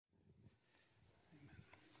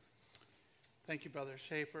Thank you, Brother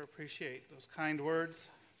Schaefer. Appreciate those kind words.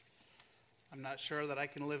 I'm not sure that I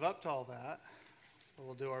can live up to all that, but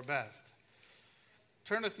we'll do our best.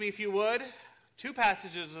 Turn with me, if you would, two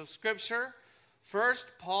passages of Scripture. First,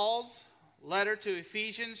 Paul's letter to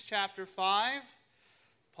Ephesians chapter 5.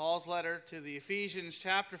 Paul's letter to the Ephesians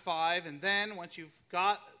chapter 5. And then, once you've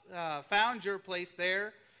found your place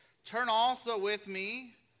there, turn also with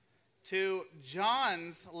me to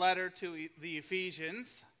John's letter to the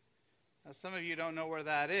Ephesians. Now, some of you don't know where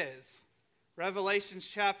that is. Revelations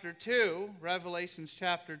chapter 2.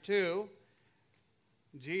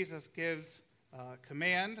 Jesus gives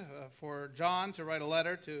command for John to write a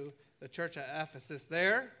letter to the church at Ephesus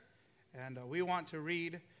there. And we want to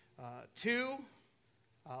read two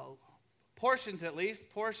portions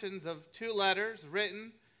of two letters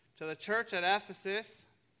written to the church at Ephesus.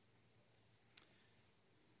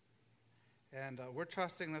 And we're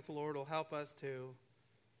trusting that the Lord will help us to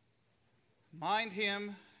mind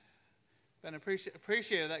Him. Ben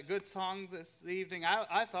appreciated that good song this evening.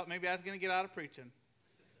 I thought maybe I was going to get out of preaching.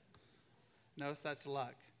 No such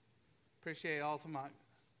luck. Appreciate all of my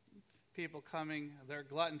people coming. They're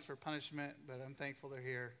gluttons for punishment, but I'm thankful they're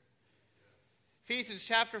here. Ephesians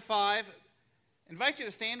chapter 5. I invite you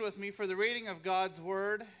to stand with me for the reading of God's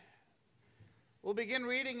Word. We'll begin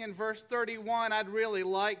reading in verse 31. I'd really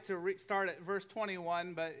like to start at verse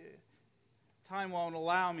 21, but time won't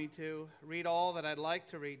allow me to read all that I'd like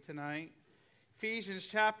to read tonight. Ephesians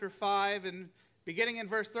chapter 5, and beginning in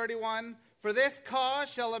verse 31, "For this cause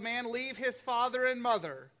shall a man leave his father and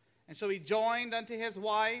mother, and shall be joined unto his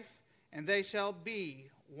wife, and they shall be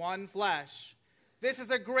one flesh. This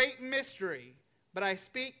is a great mystery, but I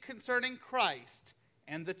speak concerning Christ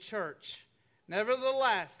and the church.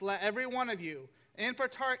 Nevertheless, let every one of you, in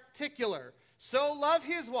particular, so love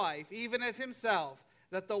his wife, even as himself,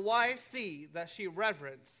 that the wife see that she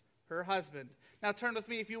reverence her husband." Now turn with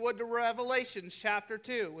me, if you would, to Revelations chapter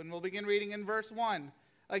 2, and we'll begin reading in verse 1.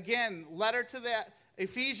 Again, letter to the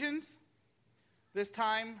Ephesians. This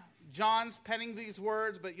time, John's penning these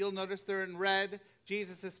words, but you'll notice they're in red.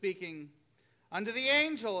 Jesus is speaking. "Unto the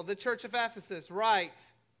angel of the church of Ephesus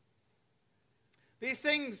write, These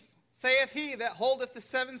things saith he that holdeth the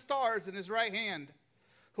 7 stars in his right hand,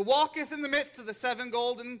 who walketh in the midst of the 7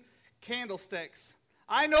 golden candlesticks.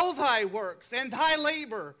 I know thy works, and thy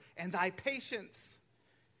labor, and thy patience,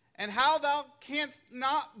 and how thou canst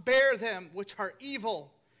not bear them which are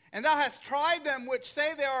evil. And thou hast tried them which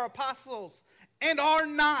say they are apostles, and are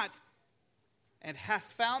not, and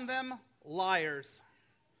hast found them liars.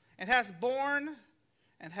 And hast borne,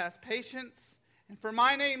 and hast patience, and for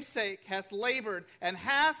my name's sake hast labored, and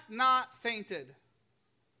hast not fainted.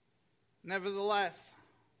 Nevertheless,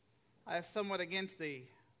 I have somewhat against thee,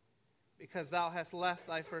 because thou hast left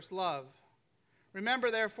thy first love.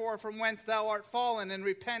 Remember therefore from whence thou art fallen, and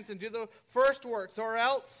repent, and do the first works, or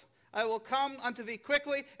else I will come unto thee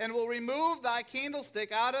quickly, and will remove thy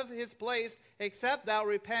candlestick out of his place, except thou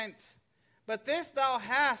repent. But this thou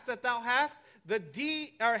hast, that thou hatest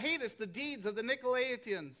the deeds of the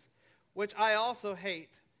Nicolaitans, which I also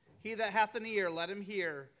hate. He that hath an ear, let him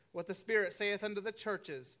hear what the Spirit saith unto the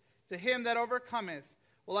churches. To him that overcometh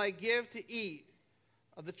will I give to eat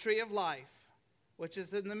of the tree of life, which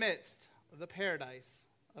is in the midst of the paradise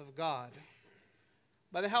of God."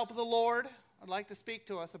 By the help of the Lord, I'd like to speak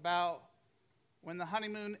to us about when the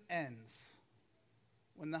honeymoon ends.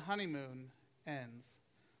 When the honeymoon ends.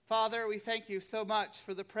 Father, we thank you so much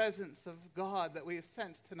for the presence of God that we have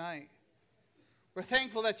sensed tonight. We're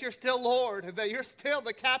thankful that you're still Lord, and that you're still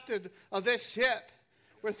the captain of this ship.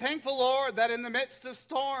 We're thankful, Lord, that in the midst of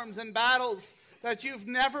storms and battles, that you've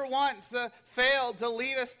never once failed to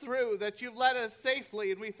lead us through, that you've led us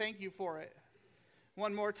safely, and we thank you for it.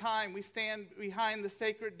 One more time, we stand behind the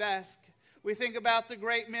sacred desk. We think about the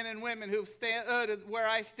great men and women who've stood where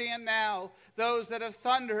I stand now, those that have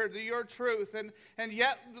thundered your truth. And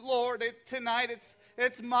yet, Lord, tonight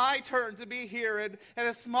it's my turn to be here. And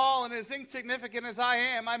as small and as insignificant as I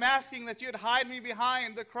am, I'm asking that you'd hide me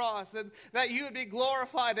behind the cross, and that you would be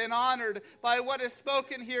glorified and honored by what is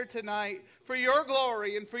spoken here tonight. For your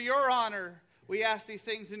glory and for your honor, we ask these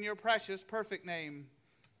things in your precious, perfect name.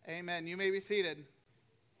 Amen. You may be seated.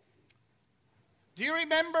 Do you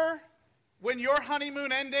remember when your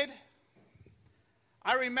honeymoon ended?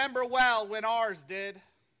 I remember well when ours did.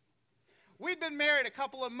 We'd been married a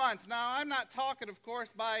couple of months. Now, I'm not talking, of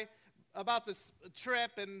course, about this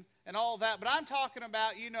trip and all that, but I'm talking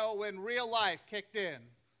about, when real life kicked in.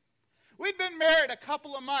 We'd been married a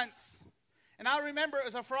couple of months, and I remember it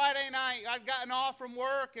was a Friday night. I'd gotten off from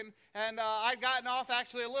work, and I'd gotten off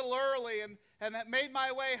actually a little early, and made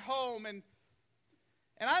my way home, and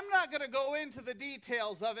And I'm not going to go into the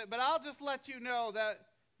details of it, but I'll just let you know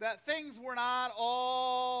that things were not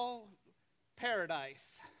all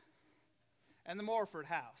paradise and the Morford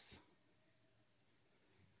house.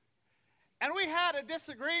 And we had a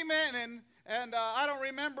disagreement, and I don't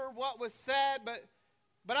remember what was said,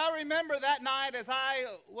 but I remember that night as I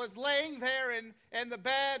was laying there in the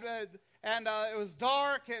bed, and it was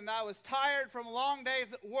dark, and I was tired from long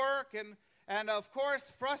days at work, and of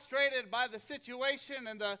course frustrated by the situation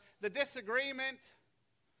and the disagreement.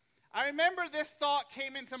 I remember this thought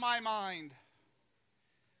came into my mind.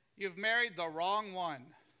 You've married the wrong one.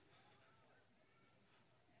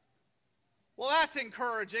 Well, that's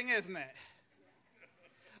encouraging, isn't it?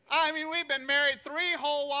 I mean, we've been married 3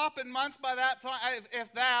 whole whopping months by that point,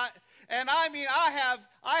 if that. And I mean, I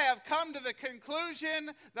have come to the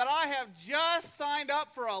conclusion that I have just signed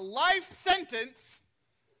up for a life sentence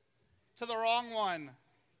to the wrong one.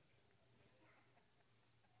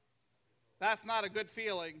 That's not a good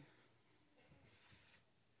feeling.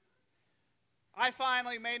 I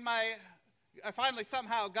finally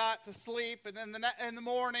somehow got to sleep, and then in the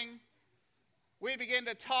morning, we began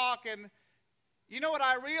to talk, and you know what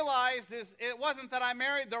I realized is it wasn't that I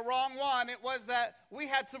married the wrong one, it was that we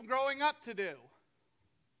had some growing up to do.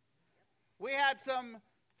 We had some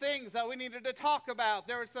things that we needed to talk about.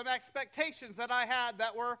 There were some expectations that I had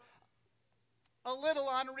that were a little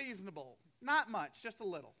unreasonable. Not much, just a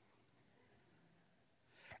little.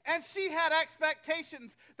 And she had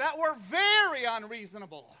expectations that were very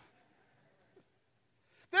unreasonable.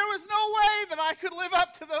 There was no way that I could live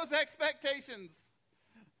up to those expectations.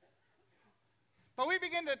 But we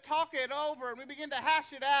began to talk it over, and we began to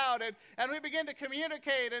hash it out, and we began to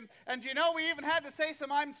communicate, and you know, we even had to say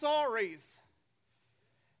some I'm sorries.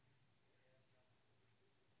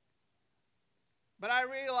 But I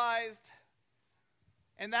realized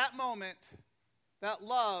in that moment that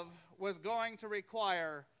love was going to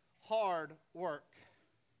require hard work.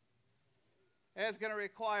 It's going to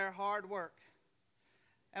require hard work.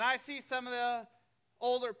 And I see some of the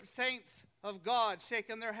older saints of God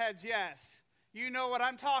shaking their heads, yes. You know what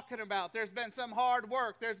I'm talking about. There's been some hard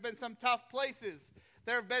work. There's been some tough places.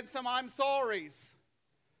 There have been some I'm sorries.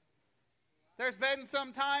 There's been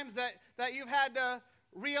some times that you've had to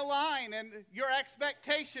realign and your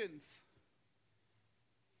expectations.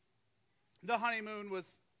 The honeymoon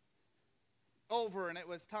was over, and it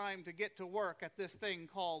was time to get to work at this thing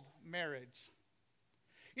called marriage.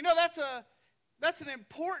 You know, that's an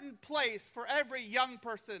important place for every young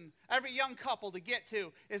person, every young couple to get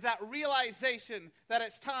to, is that realization that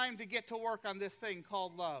it's time to get to work on this thing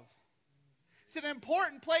called love. It's an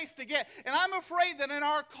important place to get. And I'm afraid that in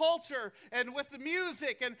our culture and with the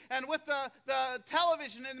music and with the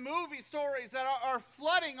television and movie stories that are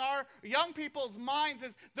flooding our young people's minds,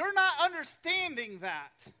 is they're not understanding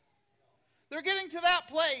that. They're getting to that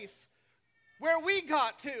place where we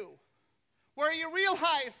got to, where you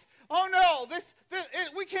realize, oh no,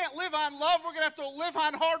 we can't live on love. We're going to have to live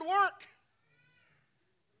on hard work.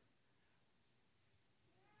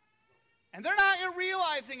 And they're not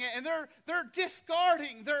realizing it, and they're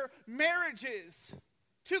discarding their marriages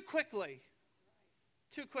too quickly.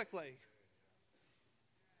 Too quickly.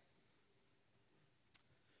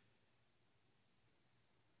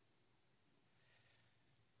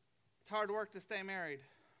 It's hard work to stay married.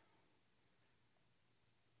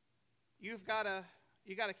 You got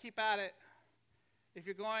to keep at it if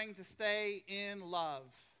you're going to stay in love.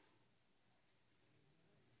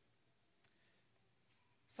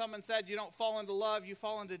 Someone said you don't fall into love, you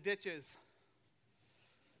fall into ditches.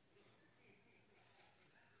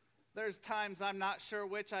 There's times I'm not sure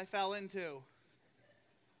which I fell into.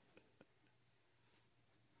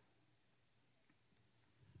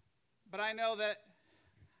 But I know that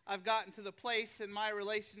I've gotten to the place in my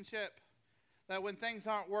relationship that when things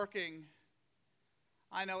aren't working,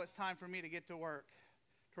 I know it's time for me to get to work,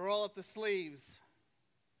 to roll up the sleeves,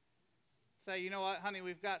 say, you know what, honey,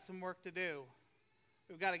 we've got some work to do.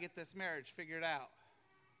 We've got to get this marriage figured out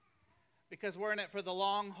because we're in it for the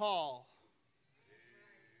long haul.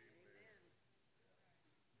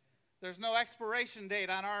 There's no expiration date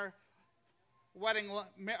on our wedding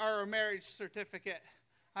or marriage certificate.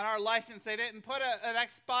 On our license, they didn't put an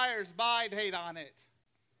expires by date on it.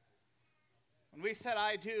 When we said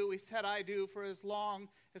I do for as long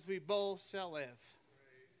as we both shall live.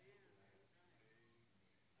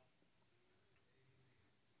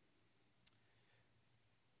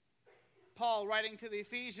 Paul, writing to the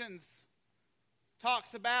Ephesians,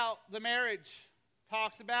 talks about the marriage,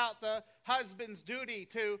 talks about the husband's duty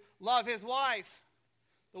to love his wife,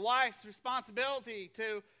 the wife's responsibility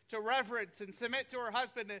to to reverence and submit to her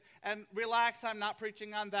husband and relax. I'm not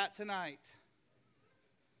preaching on that tonight.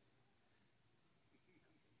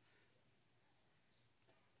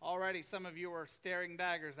 Already some of you are staring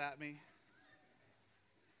daggers at me.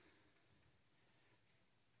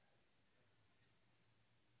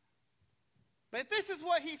 But this is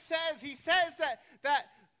what he says. He says that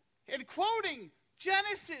in quoting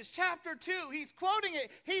Genesis chapter 2, he's quoting it.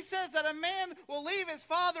 He says that a man will leave his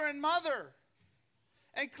father and mother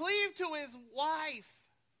and cleave to his wife.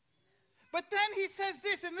 But then he says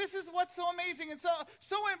this, and this is what's so amazing and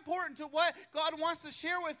so important to what God wants to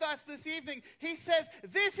share with us this evening. He says,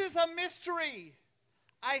 this is a mystery.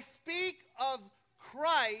 I speak of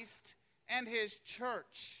Christ and his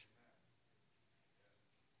church.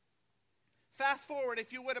 Fast forward,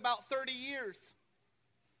 if you would, about 30 years.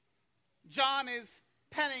 John is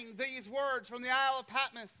penning these words from the Isle of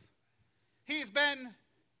Patmos. He's been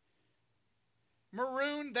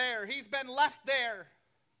marooned there. He's been left there.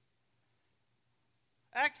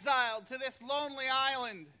 Exiled to this lonely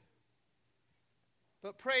island.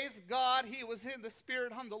 But praise God, he was in the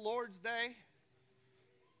Spirit on the Lord's day.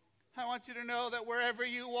 I want you to know that wherever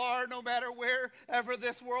you are, no matter wherever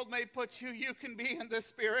this world may put you, you can be in the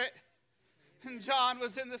Spirit. And John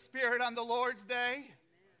was in the Spirit on the Lord's day.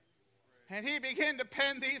 And he began to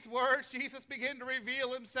pen these words. Jesus began to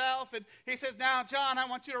reveal himself. And he says, now, John, I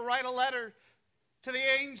want you to write a letter to the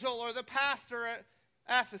angel or the pastor at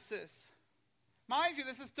Ephesus. Mind you,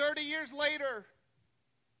 this is 30 years later.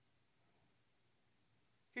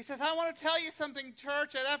 He says, I want to tell you something,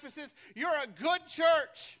 church at Ephesus. You're a good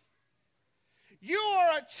church. You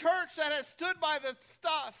are a church that has stood by the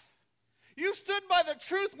stuff. You stood by the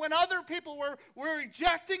truth when other people were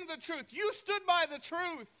rejecting the truth. You stood by the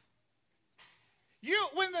truth.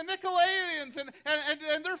 When the Nicolaitans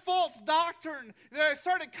and their false doctrine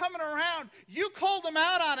started coming around, you called them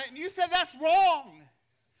out on it and you said that's wrong.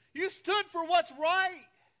 You stood for what's right.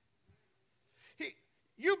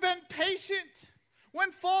 You've been patient.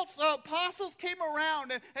 When false apostles came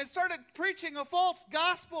around and started preaching a false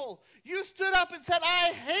gospel, you stood up and said,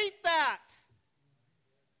 I hate that.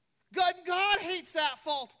 God hates that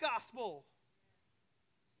false gospel.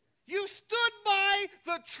 You stood by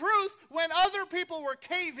the truth when other people were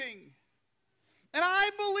caving. And I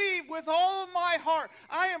believe with all of my heart,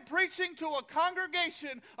 I am preaching to a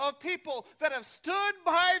congregation of people that have stood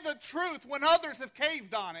by the truth when others have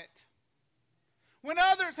caved on it. When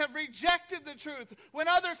others have rejected the truth, when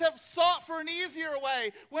others have sought for an easier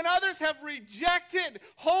way, when others have rejected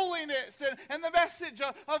holiness and the message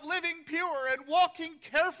of living pure and walking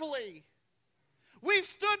carefully. We've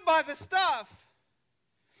stood by the stuff.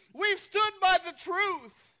 We've stood by the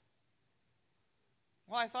truth.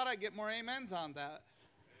 Well, I thought I'd get more amens on that.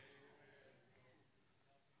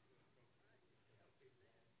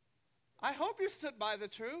 I hope you stood by the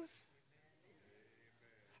truth.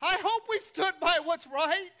 I hope we've stood by what's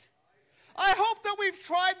right. I hope that we've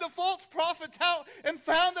tried the false prophets out and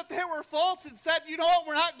found that they were false and said, you know what,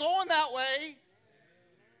 we're not going that way.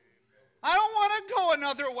 I don't want to go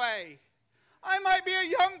another way. I might be a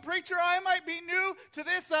young preacher. I might be new to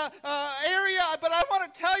this area, but I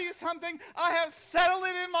want to tell you something. I have settled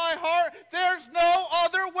it in my heart. There's no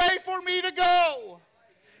other way for me to go.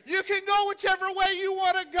 You can go whichever way you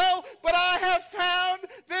want to go, but I have found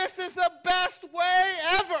this is the best way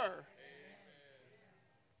ever. Amen.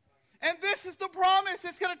 And this is the promise.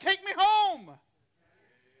 It's going to take me home.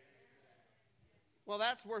 Well,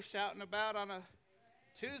 that's worth shouting about on a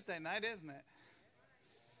Tuesday night, isn't it?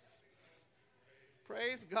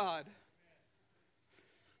 Praise God.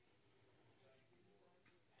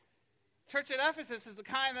 Church at Ephesus is the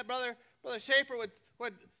kind that Brother Shaper would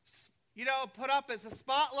put up as a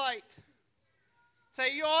spotlight.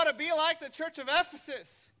 Say, you ought to be like the church of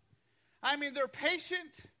Ephesus. I mean, they're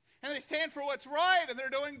patient, and they stand for what's right, and they're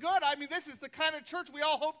doing good. I mean, this is the kind of church we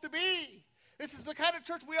all hope to be. This is the kind of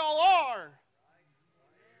church we all are.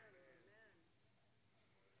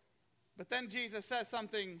 But then Jesus says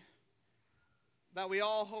something that we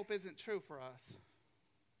all hope isn't true for us.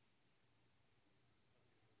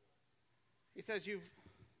 He says, you've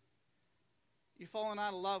fallen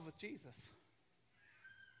out of love with Jesus.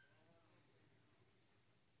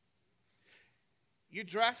 You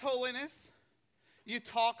dress holiness. You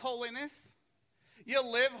talk holiness. You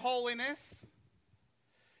live holiness.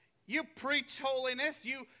 You preach holiness.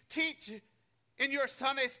 You teach in your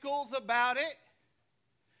Sunday schools about it.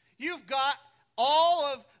 You've got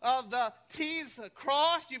all of the T's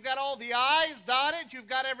crossed. You've got all the I's dotted. You've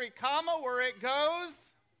got every comma where it goes.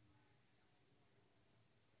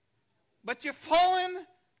 But you've fallen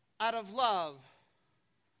out of love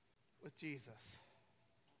with Jesus.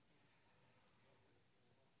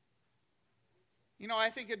 I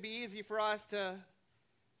think it'd be easy for us to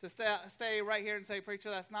stay right here and say, preacher,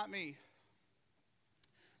 that's not me.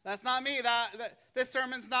 That's not me. This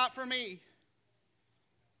sermon's not for me.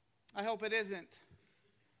 I hope it isn't.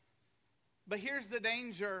 But here's the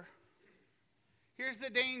danger. Here's the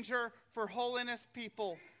danger for holiness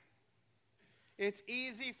people. It's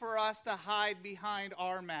easy for us to hide behind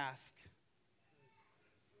our mask.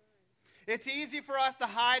 It's easy for us to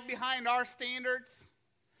hide behind our standards.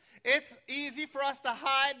 It's easy for us to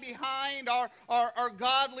hide behind our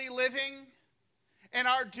godly living and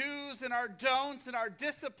our do's and our don'ts and our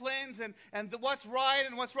disciplines and what's right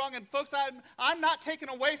and what's wrong. And folks, I'm not taking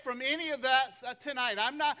away from any of that tonight.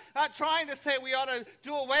 I'm not trying to say we ought to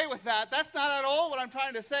do away with that. That's not at all what I'm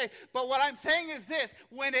trying to say. But what I'm saying is this: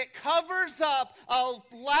 when it covers up a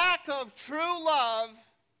lack of true love,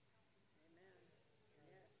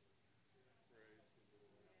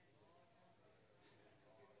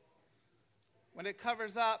 when it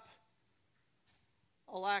covers up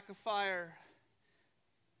a lack of fire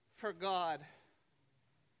for God,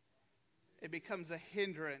 it becomes a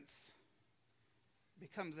hindrance. It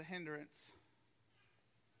becomes a hindrance.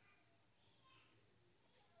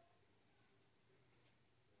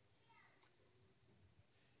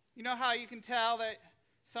 You know how you can tell that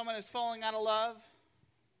someone is falling out of love?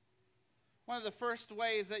 One of the first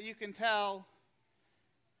ways that you can tell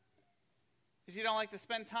is you don't like to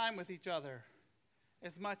spend time with each other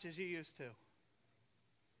as much as you used to.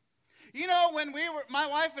 When my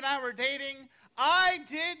wife and I were dating, I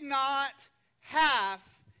did not have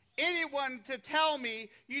anyone to tell me,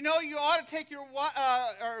 you ought to take your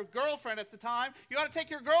or girlfriend at the time, you ought to take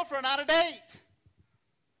your girlfriend on a date.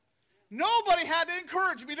 Nobody had to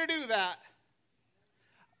encourage me to do that.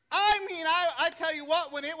 I tell you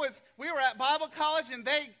what, when we were at Bible college and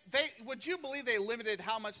they would you believe they limited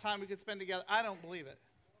how much time we could spend together? I don't believe it.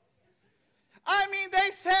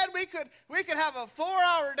 They said we could have a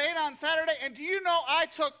 4-hour date on Saturday, and do you know I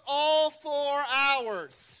took all 4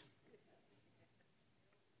 hours?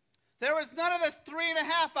 There was none of this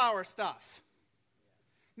 3.5-hour stuff.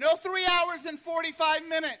 No 3 hours and 45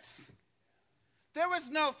 minutes. There was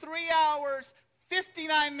no 3 hours,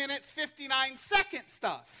 59 minutes, 59 seconds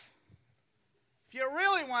stuff. If you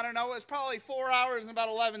really want to know, it was probably 4 hours and about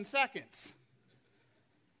 11 seconds.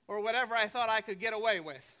 Or whatever I thought I could get away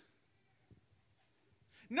with.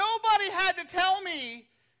 Nobody had to tell me,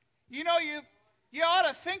 you ought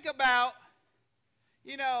to think about,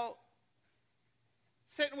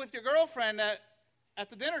 sitting with your girlfriend at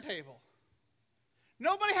the dinner table.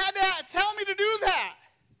 Nobody had to tell me to do that.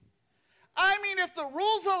 If the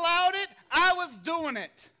rules allowed it, I was doing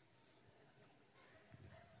it.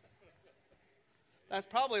 That's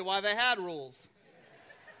probably why they had rules.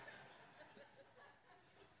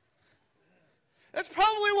 That's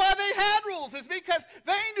probably why they had rules, is because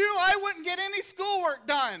they knew I wouldn't get any schoolwork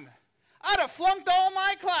done. I'd have flunked all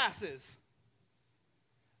my classes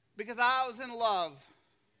because I was in love.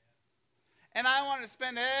 And I wanted to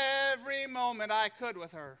spend every moment I could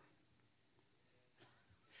with her.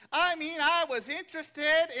 I was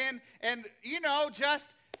interested in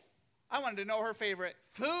I wanted to know her favorite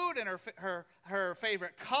food and her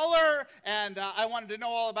favorite color, and I wanted to know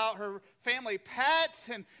all about her family pets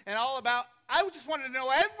and all about, I just wanted to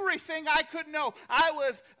know everything I could know. I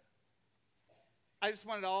just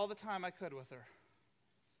wanted all the time I could with her.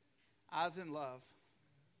 I was in love.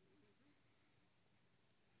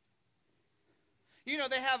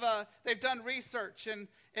 They've done research, and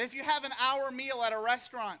if you have an hour meal at a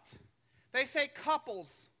restaurant, they say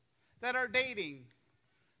couples that are dating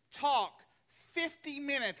talk 50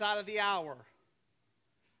 minutes out of the hour.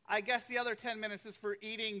 I guess the other 10 minutes is for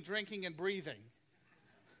eating, drinking, and breathing.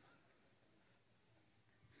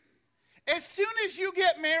 As soon as you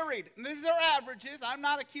get married, and these are averages, I'm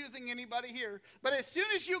not accusing anybody here, but as soon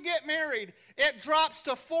as you get married, it drops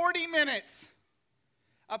to 40 minutes.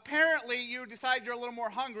 Apparently, you decide you're a little more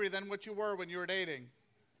hungry than what you were when you were dating.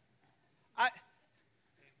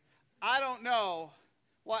 I don't know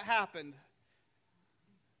what happened.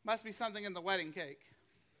 Must be something in the wedding cake.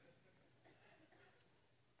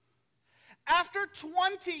 After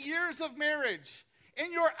 20 years of marriage,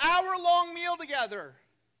 in your hour-long meal together,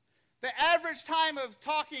 the average time of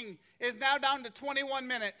talking is now down to 21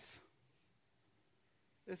 minutes.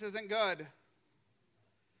 This isn't good.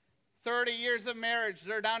 30 years of marriage,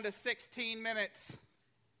 they're down to 16 minutes.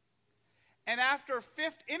 And after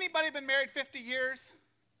anybody been married 50 years?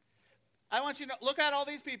 I want you to look at all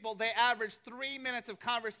these people. They average 3 minutes of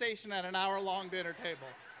conversation at an hour-long dinner table.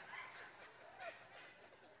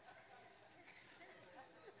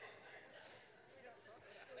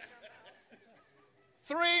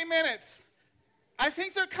 3 minutes. I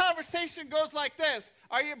think their conversation goes like this.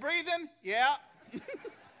 Are you breathing? Yeah.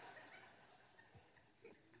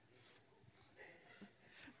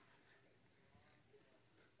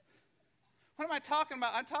 What am I talking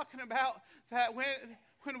about? I'm talking about that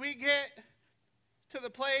when we get to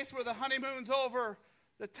the place where the honeymoon's over,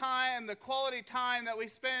 the quality time that we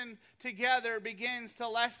spend together begins to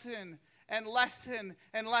lessen and lessen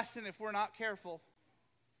and lessen if we're not careful.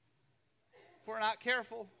 If we're not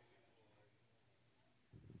careful.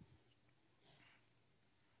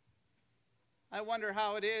 I wonder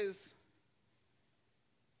how it is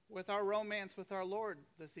with our romance with our Lord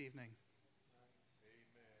this evening.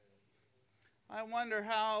 I wonder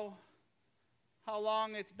how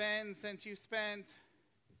long it's been since you spent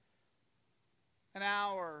an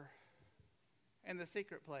hour in the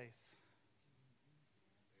secret place.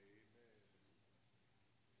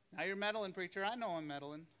 Now you're meddling, preacher. I know I'm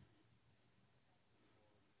meddling.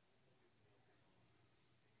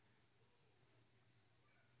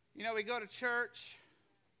 You know, we go to church.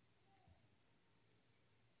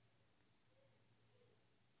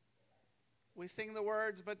 We sing the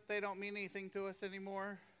words, but they don't mean anything to us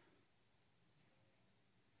anymore.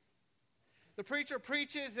 The preacher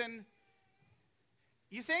preaches, and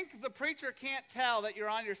you think the preacher can't tell that you're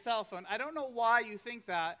on your cell phone. I don't know why you think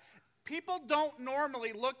that. People don't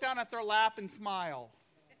normally look down at their lap and smile.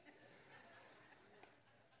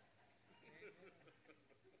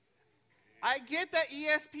 I get that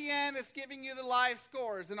ESPN is giving you the live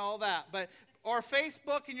scores and all that, or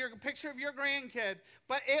Facebook and your picture of your grandkid,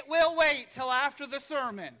 but it will wait till after the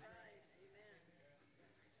sermon.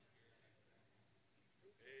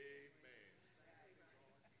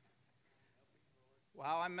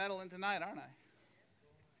 Wow, I'm meddling tonight, aren't I?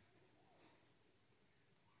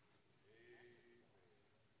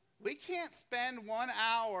 We can't spend 1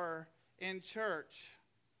 hour in church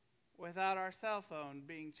without our cell phone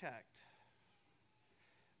being checked,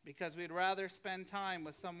 because we'd rather spend time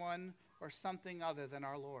with someone or something other than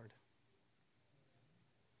our Lord.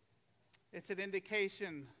 It's an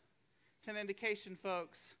indication,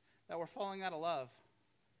 folks, that we're falling out of love.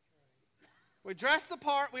 We dress the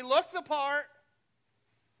part, we look the part,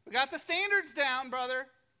 we got the standards down, brother.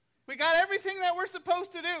 We got everything that we're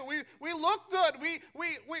supposed to do. We look good.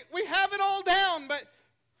 We have it all down, but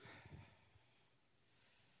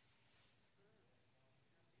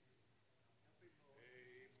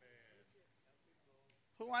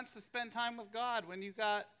who wants to spend time with God when you've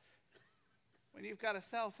got a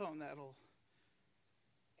cell phone that'll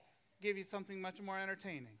give you something much more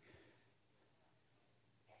entertaining?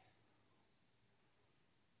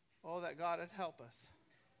 Oh, that God would help us.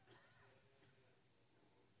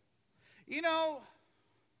 You know,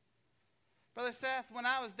 Brother Seth, when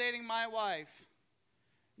I was dating my wife,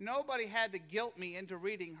 nobody had to guilt me into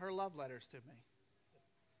reading her love letters to me.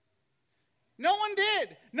 No one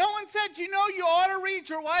did. No one said, you know, you ought to read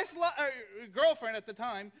your wife's girlfriend at the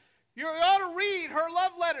time. You ought to read her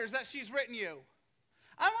love letters that she's written you.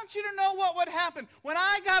 I want you to know what would happen. When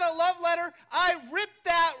I got a love letter, I ripped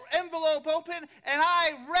that envelope open and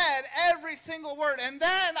I read every single word. And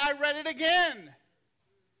then I read it again.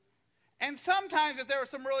 And sometimes if there were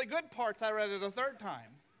some really good parts, I read it a third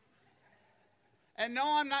time. And no,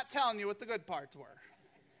 I'm not telling you what the good parts were.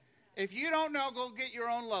 If you don't know, go get your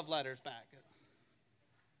own love letters back.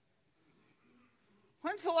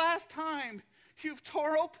 When's the last time you've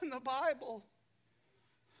tore open the Bible?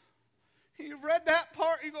 You've read that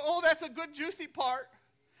part, you go, oh, that's a good juicy part.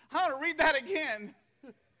 I want to read that again.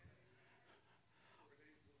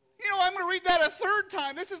 You know, I'm going to read that a third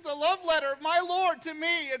time. This is the love letter of my Lord to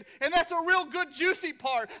me, and that's a real good juicy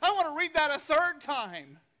part. I want to read that a third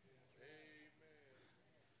time.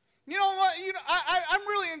 You know what? I'm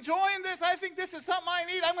really enjoying this. I think this is something I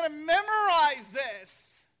need. I'm going to memorize this.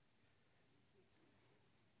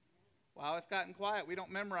 Wow, it's gotten quiet. We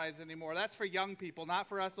don't memorize anymore. That's for young people, not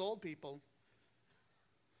for us old people.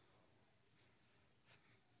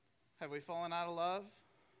 Have we fallen out of love?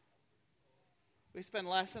 We spend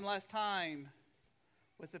less and less time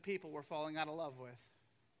with the people we're falling out of love with.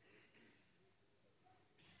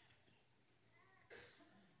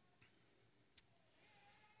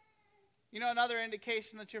 You know, another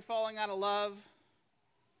indication that you're falling out of love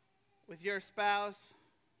with your spouse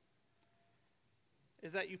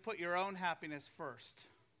is that you put your own happiness first.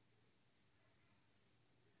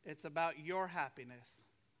 It's about your happiness.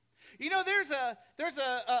 You know, there's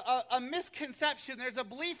a misconception, there's a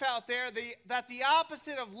belief out there that the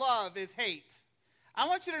opposite of love is hate. I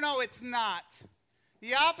want you to know it's not.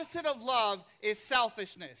 The opposite of love is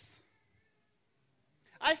selfishness.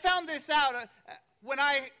 I found this out when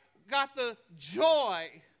I got the joy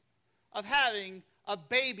of having a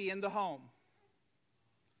baby in the home.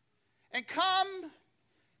 And come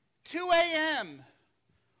 2 a.m.,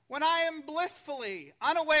 when I am blissfully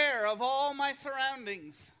unaware of all my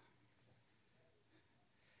surroundings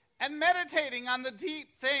and meditating on the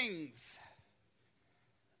deep things,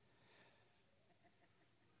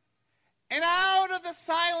 and out of the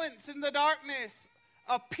silence and the darkness,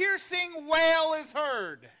 a piercing wail is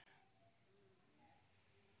heard.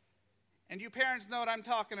 And you parents know what I'm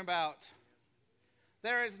talking about.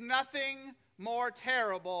 There is nothing more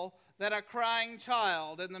terrible than a crying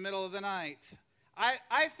child in the middle of the night.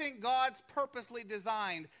 I think God's purposely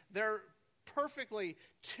designed their perfectly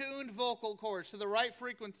tuned vocal cords to the right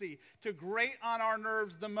frequency to grate on our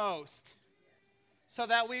nerves the most so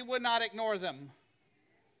that we would not ignore them.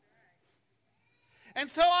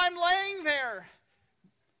 And so I'm laying there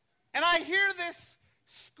and I hear this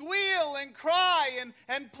squeal and cry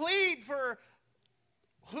and plead for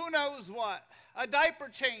who knows what. A diaper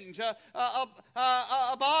change, a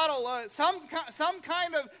bottle, some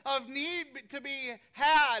kind of need to be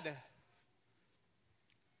had.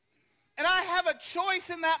 And I have a choice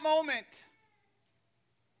in that moment.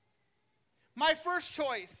 My first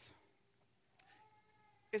choice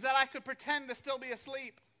is that I could pretend to still be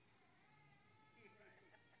asleep.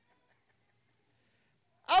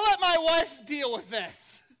 I'll let my wife deal with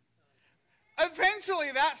this. Eventually,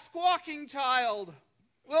 that squawking child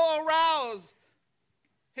will arouse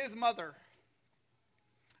his mother,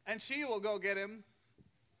 and she will go get him.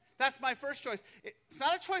 That's my first choice. It's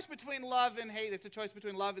not a choice between love and hate. It's a choice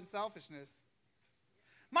between love and selfishness.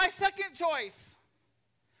 My second choice,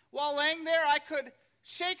 while laying there, I could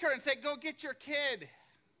shake her and say, go get your kid.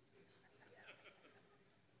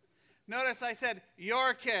 Notice I said,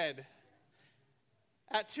 your kid.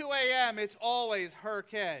 At 2 a.m., it's always her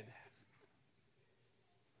kid.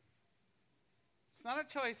 It's not a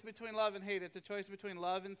choice between love and hate. It's a choice between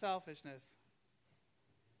love and selfishness.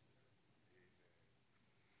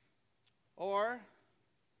 Or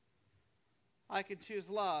I could choose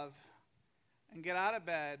love and get out of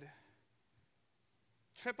bed,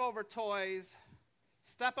 trip over toys,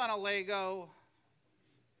 step on a Lego,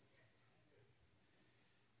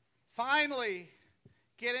 finally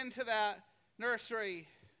get into that nursery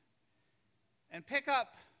and pick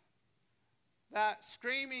up that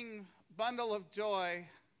screaming bundle of joy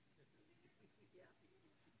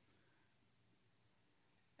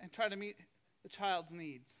and try to meet the child's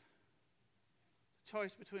needs. The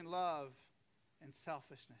choice between love and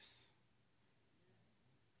selfishness.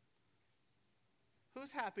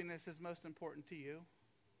 Whose happiness is most important to you?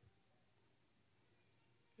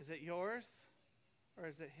 Is it yours or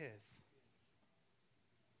is it his?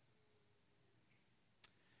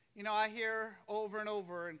 You know, I hear over and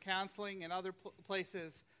over in counseling and other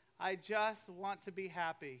places, I just want to be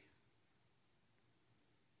happy.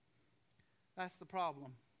 That's the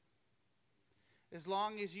problem. As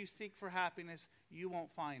long as you seek for happiness, you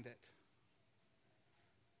won't find it.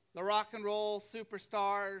 The rock and roll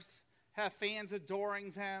superstars have fans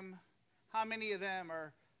adoring them. How many of them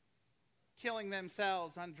are killing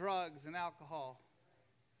themselves on drugs and alcohol?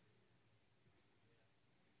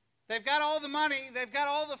 They've got all the money, they've got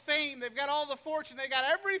all the fame, they've got all the fortune, they've got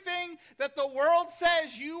everything that the world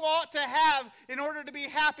says you ought to have in order to be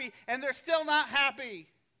happy, and they're still not happy.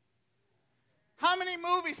 How many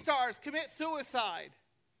movie stars commit suicide?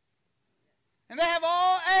 And they have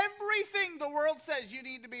everything the world says you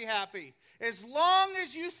need to be happy. As long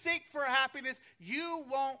as you seek for happiness, you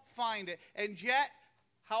won't find it. And yet,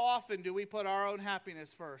 how often do we put our own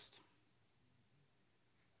happiness first?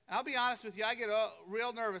 I'll be honest with you, I get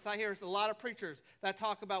real nervous. I hear a lot of preachers that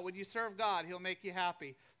talk about when you serve God, he'll make you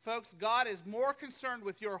happy. Folks, God is more concerned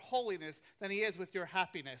with your holiness than he is with your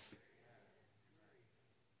happiness.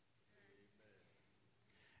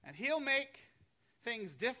 And he'll make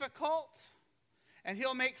things difficult, and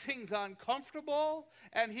he'll make things uncomfortable,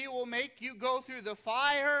 and he will make you go through the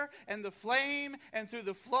fire and the flame and through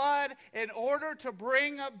the flood in order to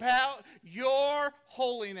bring about your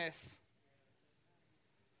holiness.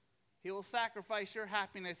 He will sacrifice your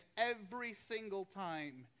happiness every single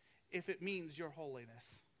time if it means your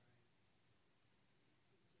holiness.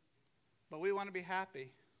 But we want to be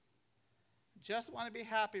happy. Just want to be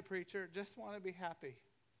happy, preacher. Just want to be happy.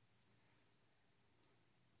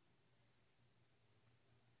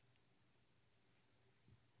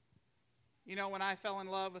 You know, when I fell in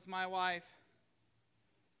love with my wife,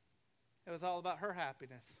 it was all about her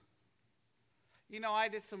happiness. You know, I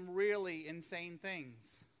did some really insane things.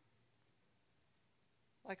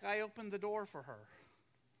 Like I opened the door for her.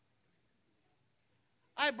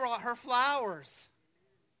 I brought her flowers.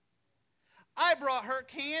 I brought her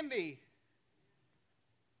candy.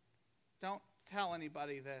 don't tell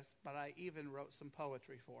anybody this, but I even wrote some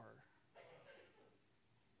poetry for her.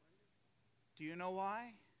 Do you know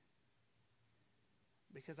why?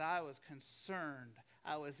 Because I was concerned.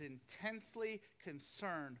 I was intensely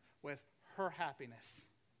concerned with her happiness.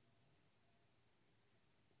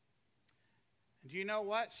 And do you know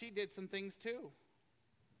what? She did some things too.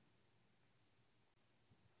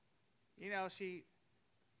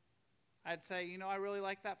 I'd say, I really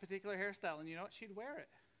like that particular hairstyle. And you know what? She'd wear it.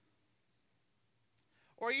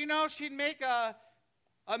 Or, she'd make a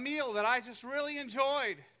meal that I just really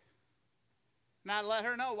enjoyed. And I'd let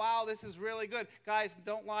her know, wow, this is really good. Guys,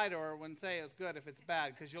 don't lie to her when say it's good if it's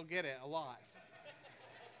bad, because you'll get it a lot.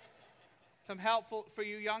 Some helpful for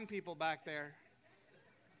you young people back there.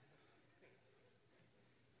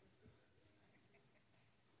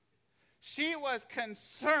 She was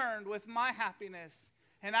concerned with my happiness,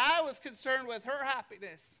 and I was concerned with her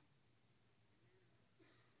happiness.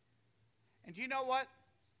 And you know what?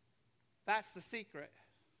 That's the secret.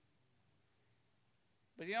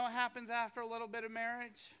 But you know what happens after a little bit of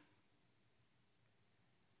marriage?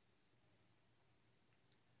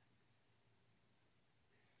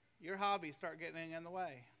 Your hobbies start getting in the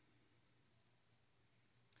way.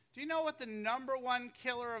 Do you know what the number one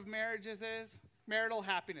killer of marriages is? Marital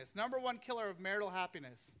happiness. Number one killer of marital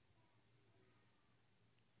happiness.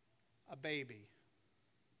 A baby.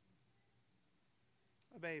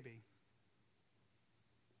 A baby.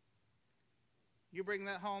 You bring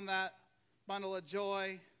that home, that bundle of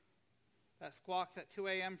joy that squawks at 2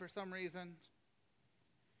 a.m. for some reason.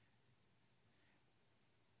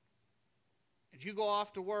 And you go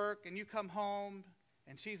off to work and you come home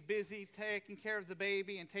and she's busy taking care of the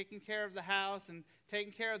baby and taking care of the house and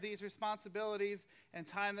taking care of these responsibilities, and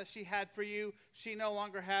time that she had for you, she no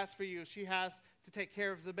longer has for you. She has to take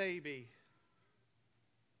care of the baby.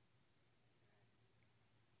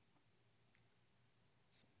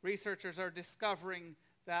 Researchers are discovering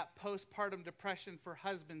that postpartum depression for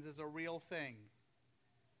husbands is a real thing.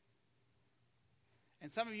 And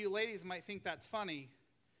some of you ladies might think that's funny,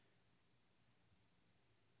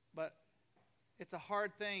 but it's a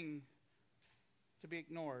hard thing to be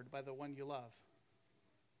ignored by the one you love.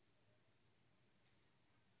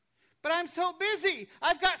 But I'm so busy.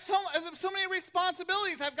 I've got so many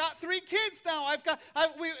responsibilities. I've got 3 kids now.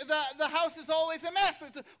 The house is always a mess.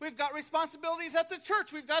 We've got responsibilities at the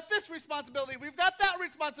church. We've got this responsibility. We've got that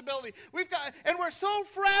responsibility. And we're so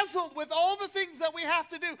frazzled with all the things that we have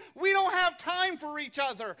to do. We don't have time for each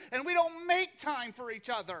other, and we don't make time for each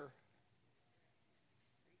other.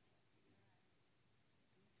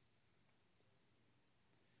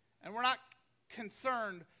 And we're not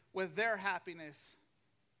concerned with their happiness.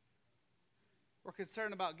 We're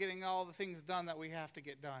concerned about getting all the things done that we have to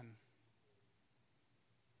get done.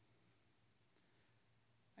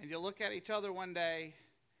 And you look at each other one day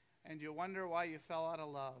and you wonder why you fell out of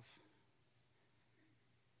love.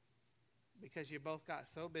 Because you both got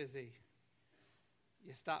so busy,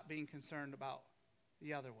 you stopped being concerned about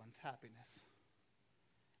the other one's happiness.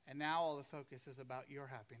 And now all the focus is about your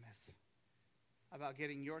happiness, about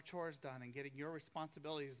getting your chores done and getting your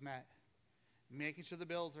responsibilities met, making sure the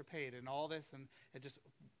bills are paid and all this, and it just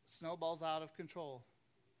snowballs out of control.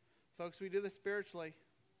 Folks, we do this spiritually.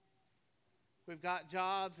 We've got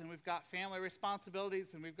jobs, and we've got family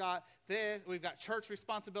responsibilities, and we've got this, we've got church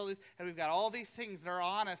responsibilities, and we've got all these things that are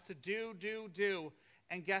on us to do.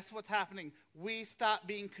 And guess what's happening? We stop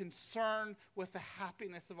being concerned with the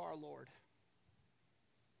happiness of our Lord.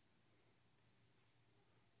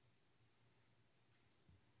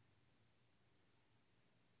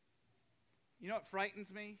 You know what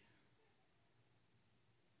frightens me?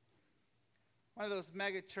 One of those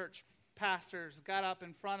mega church pastors got up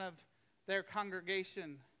in front of their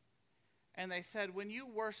congregation and they said, when you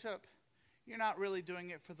worship, you're not really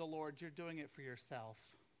doing it for the Lord, you're doing it for yourself.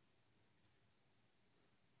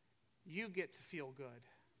 You get to feel good.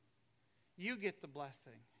 You get the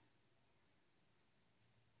blessing.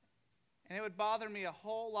 And it would bother me a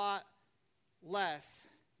whole lot less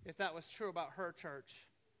if that was true about her church.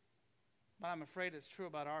 But I'm afraid it's true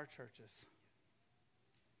about our churches.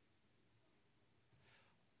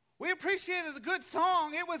 We appreciated a good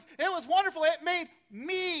song. It was wonderful. It made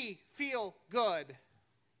me feel good.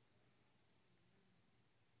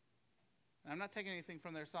 And I'm not taking anything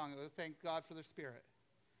from their song. Thank God for their spirit.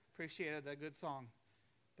 Appreciated that good song.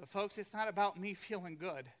 But folks, it's not about me feeling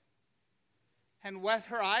good. And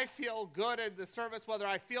whether I feel good at the service, whether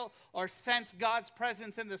I feel or sense God's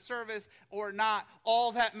presence in the service or not,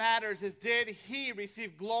 all that matters is, did he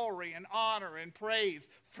receive glory and honor and praise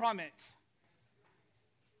from it?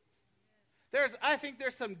 I think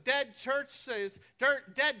there's some dead churches,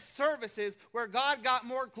 dead services where God got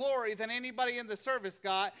more glory than anybody in the service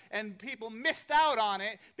got, and people missed out on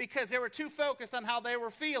it because they were too focused on how they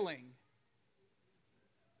were feeling.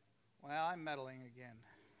 Well, I'm meddling again.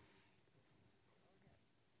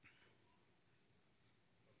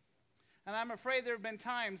 And I'm afraid there have been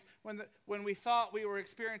times when we thought we were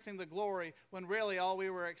experiencing the glory, when really all we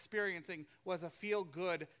were experiencing was a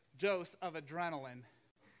feel-good dose of adrenaline.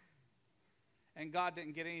 And God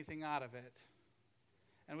didn't get anything out of it.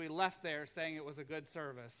 And we left there saying it was a good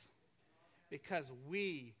service because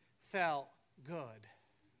we felt good.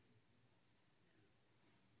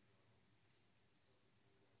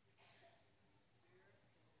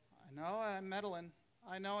 I know I'm meddling.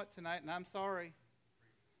 I know it tonight, and I'm sorry.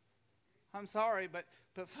 I'm sorry, but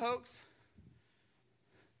folks,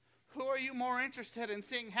 who are you more interested in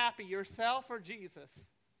seeing happy, yourself or Jesus?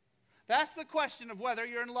 That's the question of whether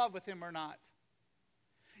you're in love with him or not.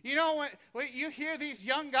 You know, when you hear these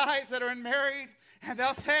young guys that are married, and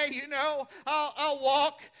they'll say, you know, I'll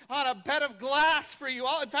walk on a bed of glass for you.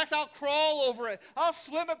 In fact, I'll crawl over it. I'll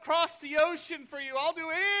swim across the ocean for you. I'll do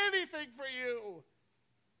anything for you.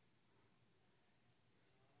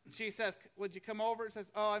 And she says, would you come over? And says,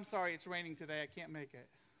 oh, I'm sorry, it's raining today. I can't make it.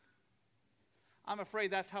 I'm afraid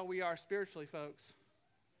that's how we are spiritually, folks.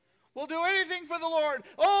 We'll do anything for the Lord.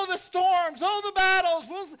 Oh, the storms. Oh, the battles.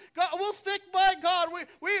 We'll stick by God.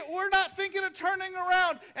 We're not thinking of turning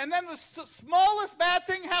around. And then the smallest bad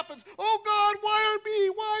thing happens. Oh, God, why me?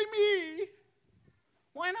 Why me?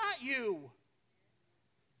 Why not you?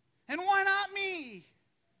 And why not me?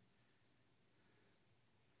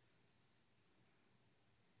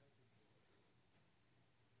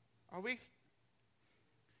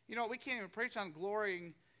 We can't even preach on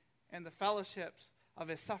glorying in the fellowships of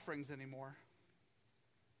his sufferings anymore.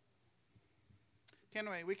 Can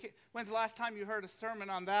we? When's the last time you heard a sermon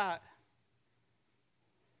on that?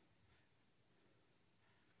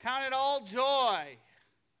 Count it all joy.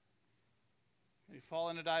 You fall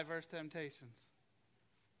into diverse temptations.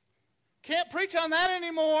 Can't preach on that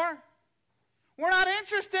anymore. We're not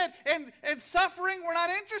interested in suffering. We're not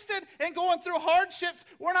interested in going through hardships.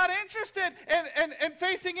 We're not interested in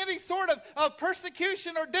facing any sort of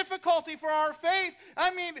persecution or difficulty for our faith.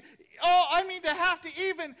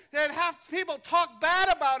 To have people talk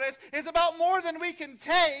bad about us is about more than we can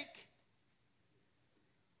take.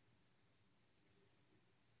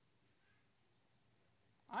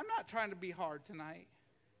 I'm not trying to be hard tonight.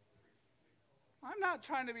 I'm not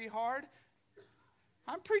trying to be hard.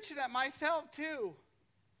 I'm preaching at myself too.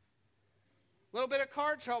 A little bit of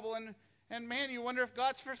car trouble, and man, you wonder if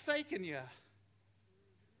God's forsaken you.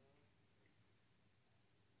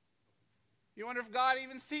 You wonder if God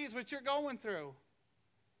even sees what you're going through.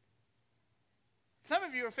 Some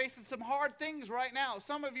of you are facing some hard things right now.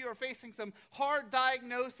 Some of you are facing some hard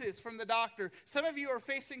diagnosis from the doctor. Some of you are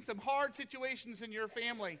facing some hard situations in your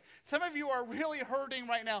family. Some of you are really hurting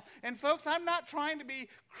right now. And folks, I'm not trying to be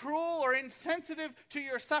cruel or insensitive to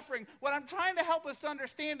your suffering. What I'm trying to help us to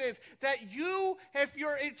understand is that you, if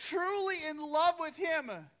you're truly in love with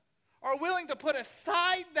him, are willing to put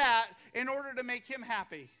aside that in order to make him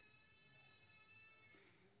happy.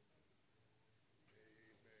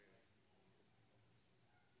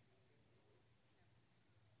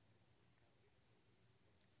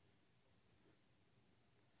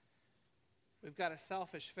 We've got a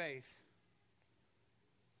selfish faith.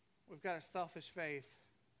 We've got a selfish faith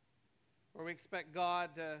where we expect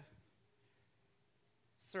God to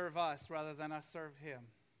serve us rather than us serve him.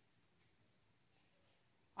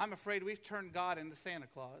 I'm afraid we've turned God into Santa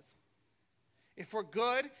Claus. If we're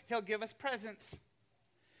good, he'll give us presents.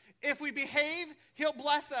 If we behave, he'll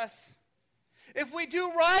bless us. If we do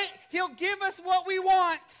right, he'll give us what we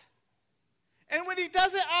want. And when he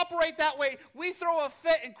doesn't operate that way, we throw a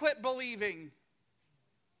fit and quit believing.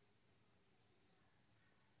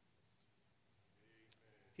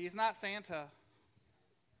 He's not Santa.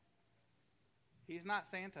 He's not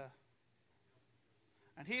Santa.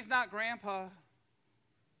 And he's not Grandpa.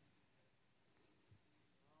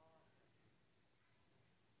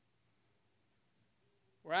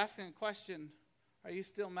 We're asking a question, are you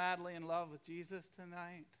still madly in love with Jesus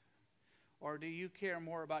tonight? Or do you care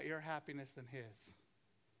more about your happiness than his?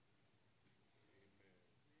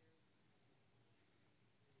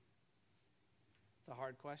 It's a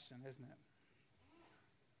hard question, isn't it?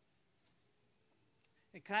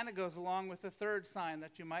 It kind of goes along with the third sign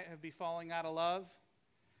that you might be falling out of love.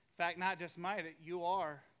 In fact, not just might it, you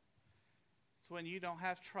are. It's when you don't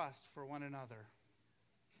have trust for one another.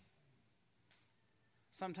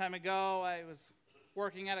 Some time ago, I was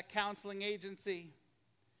working at a counseling agency,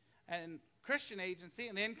 and Christian agency,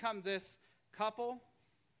 and in come this couple.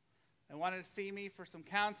 They wanted to see me for some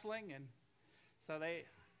counseling, and so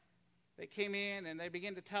they came in and they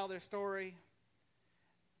began to tell their story.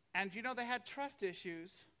 And you know, they had trust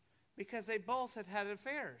issues because they both had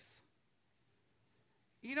affairs.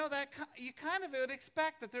 You know, that you kind of would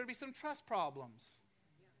expect that there would be some trust problems.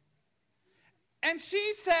 And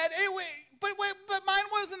she said, but mine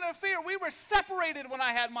wasn't an affair. We were separated when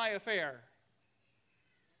I had my affair.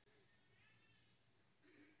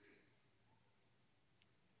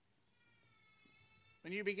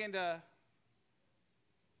 When you begin to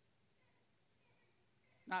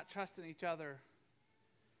not trust in each other,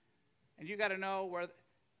 and you got to know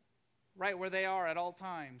right where they are at all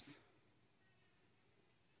times.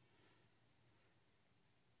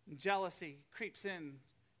 And jealousy creeps in.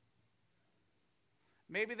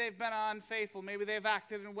 Maybe they've been unfaithful. Maybe they've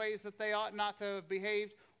acted in ways that they ought not to have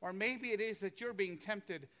behaved. Or maybe it is that you're being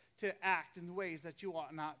tempted to act in ways that you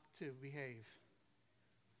ought not to behave.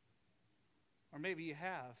 Or maybe you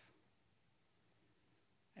have.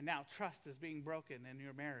 And now trust is being broken in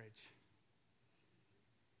your marriage.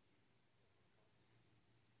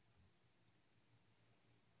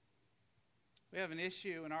 We have an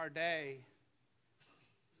issue in our day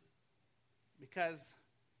because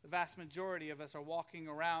the vast majority of us are walking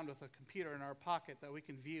around with a computer in our pocket that we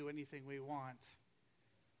can view anything we want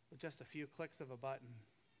with just a few clicks of a button.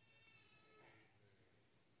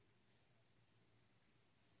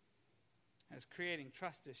 And it's creating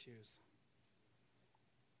trust issues.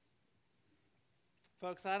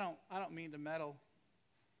 Folks, I don't mean to meddle.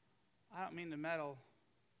 I don't mean to meddle.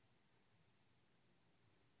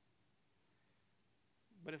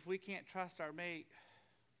 But if we can't trust our mate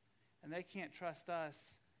and they can't trust us,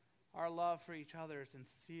 our love for each other is in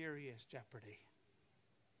serious jeopardy.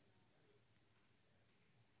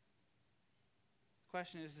 The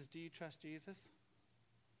question is do you trust Jesus?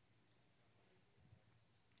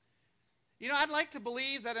 You know, I'd like to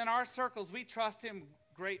believe that in our circles we trust him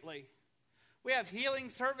greatly. We have healing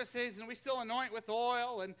services and we still anoint with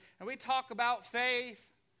oil and we talk about faith.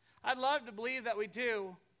 I'd love to believe that we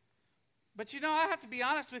do. But you know, I have to be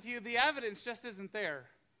honest with you, the evidence just isn't there.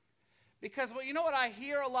 Because, well, you know what I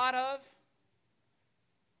hear a lot of?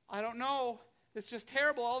 I don't know. It's just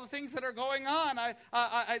terrible, all the things that are going on.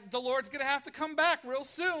 The Lord's going to have to come back real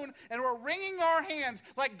soon, and we're wringing our hands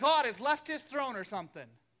like God has left his throne or something.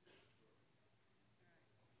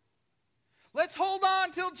 Let's hold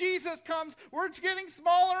on till Jesus comes. We're getting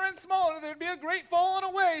smaller and smaller. There'd be a great falling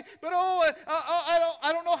away. But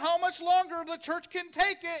I don't know how much longer the church can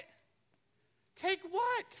take it. Take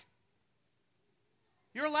what?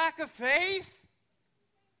 Your lack of faith?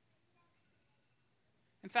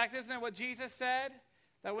 In fact, isn't it what Jesus said?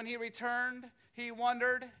 That when he returned, he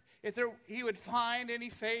wondered if he would find any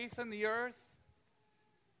faith in the earth?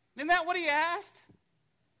 Isn't that what he asked?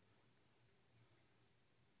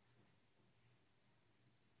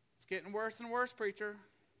 It's getting worse and worse, preacher.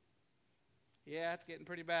 Yeah, it's getting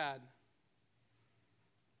pretty bad.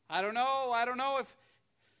 I don't know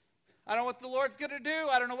what the Lord's going to do.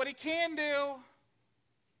 I don't know what he can do.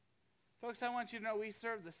 Folks, I want you to know we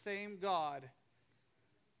serve the same God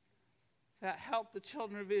that helped the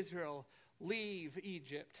children of Israel leave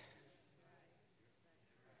Egypt.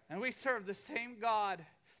 And we serve the same God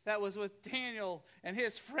that was with Daniel and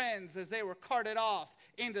his friends as they were carted off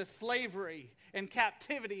into slavery and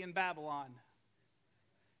captivity in Babylon.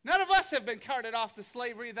 None of us have been carted off to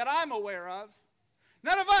slavery that I'm aware of.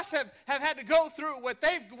 None of us have had to go through what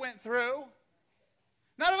they've went through.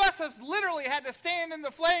 None of us have literally had to stand in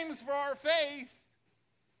the flames for our faith.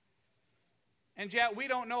 And yet we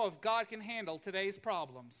don't know if God can handle today's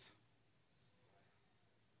problems.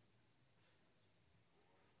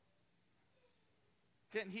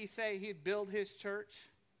 Didn't he say he'd build his church?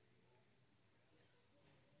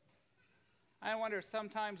 I wonder if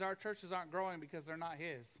sometimes our churches aren't growing because they're not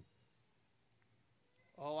his.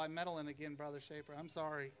 Oh, I'm meddling again, Brother Shaper. I'm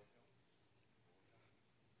sorry.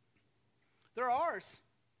 They're ours.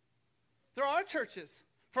 They're our churches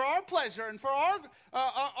for our pleasure and for our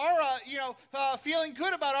feeling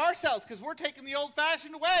good about ourselves because we're taking the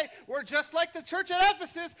old-fashioned way. We're just like the church at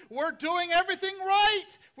Ephesus. We're doing everything right.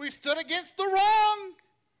 We've stood against the wrong.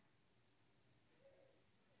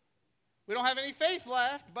 We don't have any faith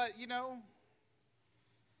left, but,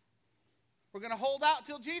 we're going to hold out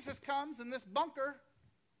till Jesus comes in this bunker.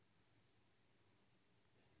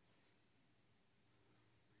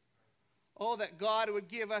 Oh, that God would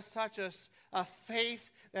give us such a faith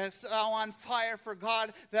that's so on fire for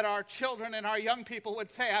God that our children and our young people would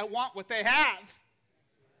say, I want what they have.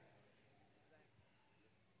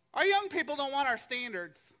 Our young people don't want our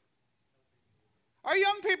standards. Our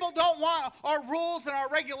young people don't want our rules and our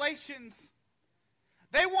regulations.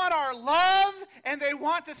 They want our love, and they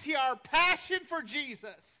want to see our passion for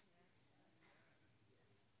Jesus.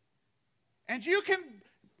 And you can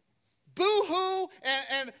boo-hoo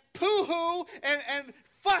and poo-hoo and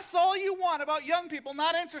fuss all you want about young people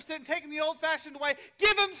not interested in taking the old-fashioned way.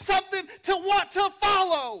 Give them something to want to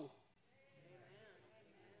follow.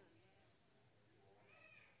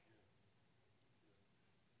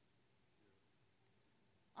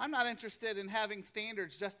 I'm not interested in having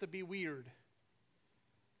standards just to be weird.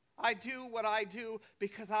 I do what I do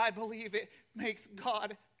because I believe it makes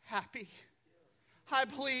God happy. I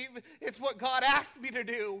believe it's what God asked me to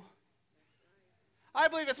do. I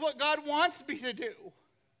believe it's what God wants me to do.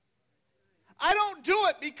 I don't do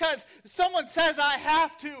it because someone says I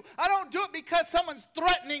have to. I don't do it because someone's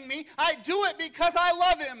threatening me. I do it because I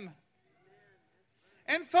love him.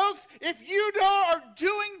 And folks, if you are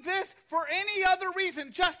doing this for any other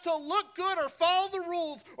reason, just to look good or follow the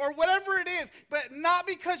rules or whatever it is, but not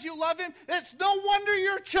because you love him, it's no wonder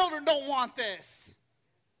your children don't want this.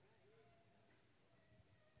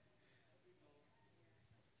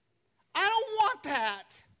 I don't want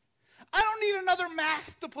that. I don't need another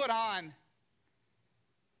mask to put on.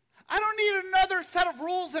 I don't need another set of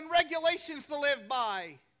rules and regulations to live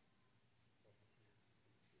by.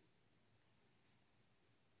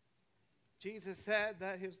 Jesus said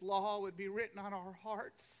that his law would be written on our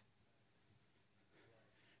hearts.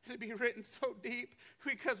 It would be written so deep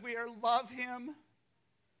because we love him. Amen.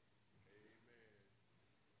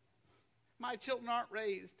 My children aren't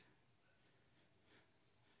raised.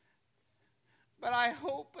 But I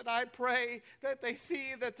hope and I pray that they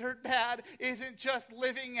see that their dad isn't just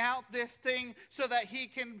living out this thing so that he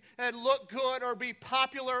can look good or be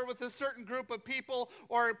popular with a certain group of people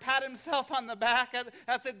or pat himself on the back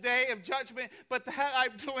at the day of judgment, but that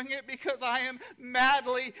I'm doing it because I am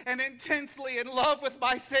madly and intensely in love with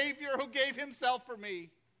my Savior who gave himself for me.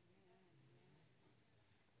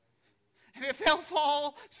 And if they'll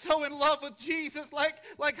fall so in love with Jesus like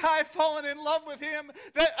I've fallen in love with him,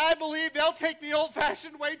 that I believe they'll take the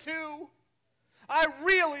old-fashioned way too. I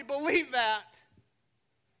really believe that.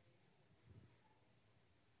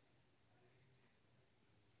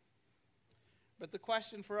 But the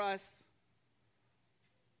question for us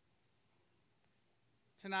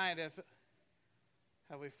tonight,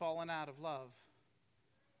 have we fallen out of love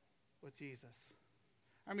with Jesus?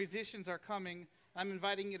 Our musicians are coming. I'm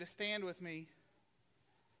inviting you to stand with me.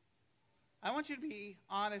 I want you to be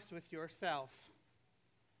honest with yourself.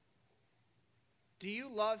 Do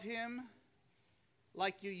you love him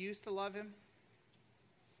like you used to love him?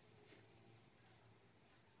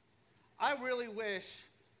 I really wish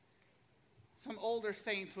some older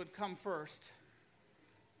saints would come first.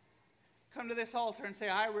 Come to this altar and say,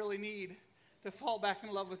 I really need to fall back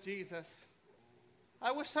in love with Jesus.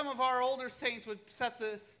 I wish some of our older saints would set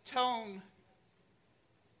the tone.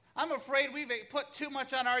 I'm afraid we've put too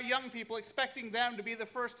much on our young people, expecting them to be the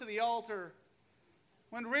first to the altar,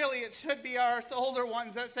 when really it should be our older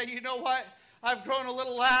ones that say, you know what, I've grown a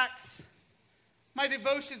little lax. My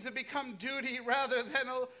devotions have become duty rather than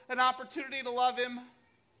an opportunity to love him.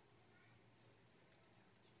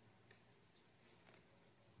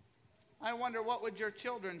 I wonder what would your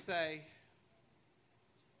children say?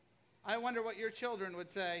 I wonder what your children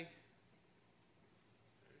would say.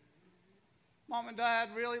 Mom and Dad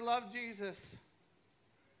really love Jesus.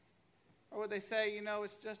 Or would they say, you know,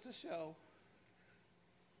 it's just a show?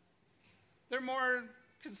 They're more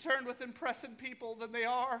concerned with impressing people than they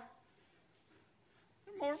are.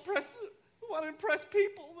 They're more want to impress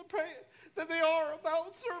people than they are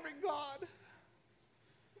about serving God.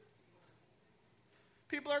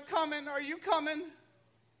 People are coming. Are you coming?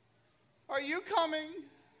 Are you coming?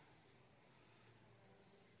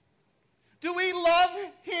 Do we love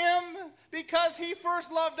him because he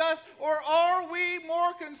first loved us, or are we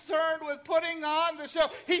more concerned with putting on the show?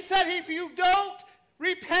 He said if you don't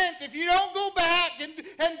repent, if you don't go back and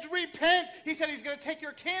repent, he said he's going to take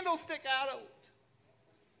your candlestick out.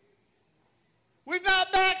 We've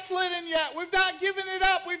not backslidden yet. We've not given it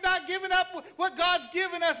up. We've not given up what God's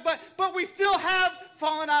given us, but we still have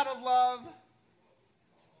fallen out of love.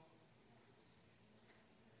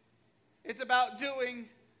 It's about doing.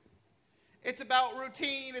 It's about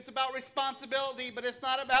routine. It's about responsibility, but it's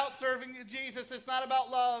not about serving Jesus. It's not about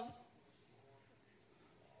love.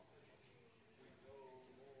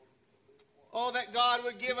 Oh, that God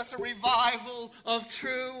would give us a revival of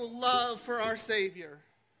true love for our Savior.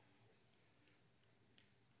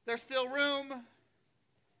 There's still room.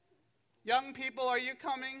 Young people, are you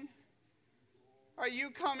coming? Are you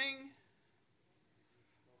coming?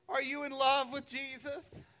 Are you in love with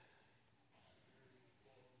Jesus?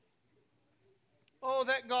 Oh,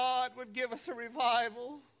 that God would give us a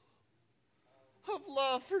revival of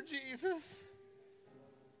love for Jesus.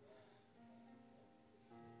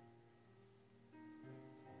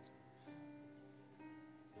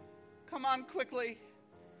 Come on quickly.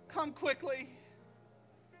 Come quickly.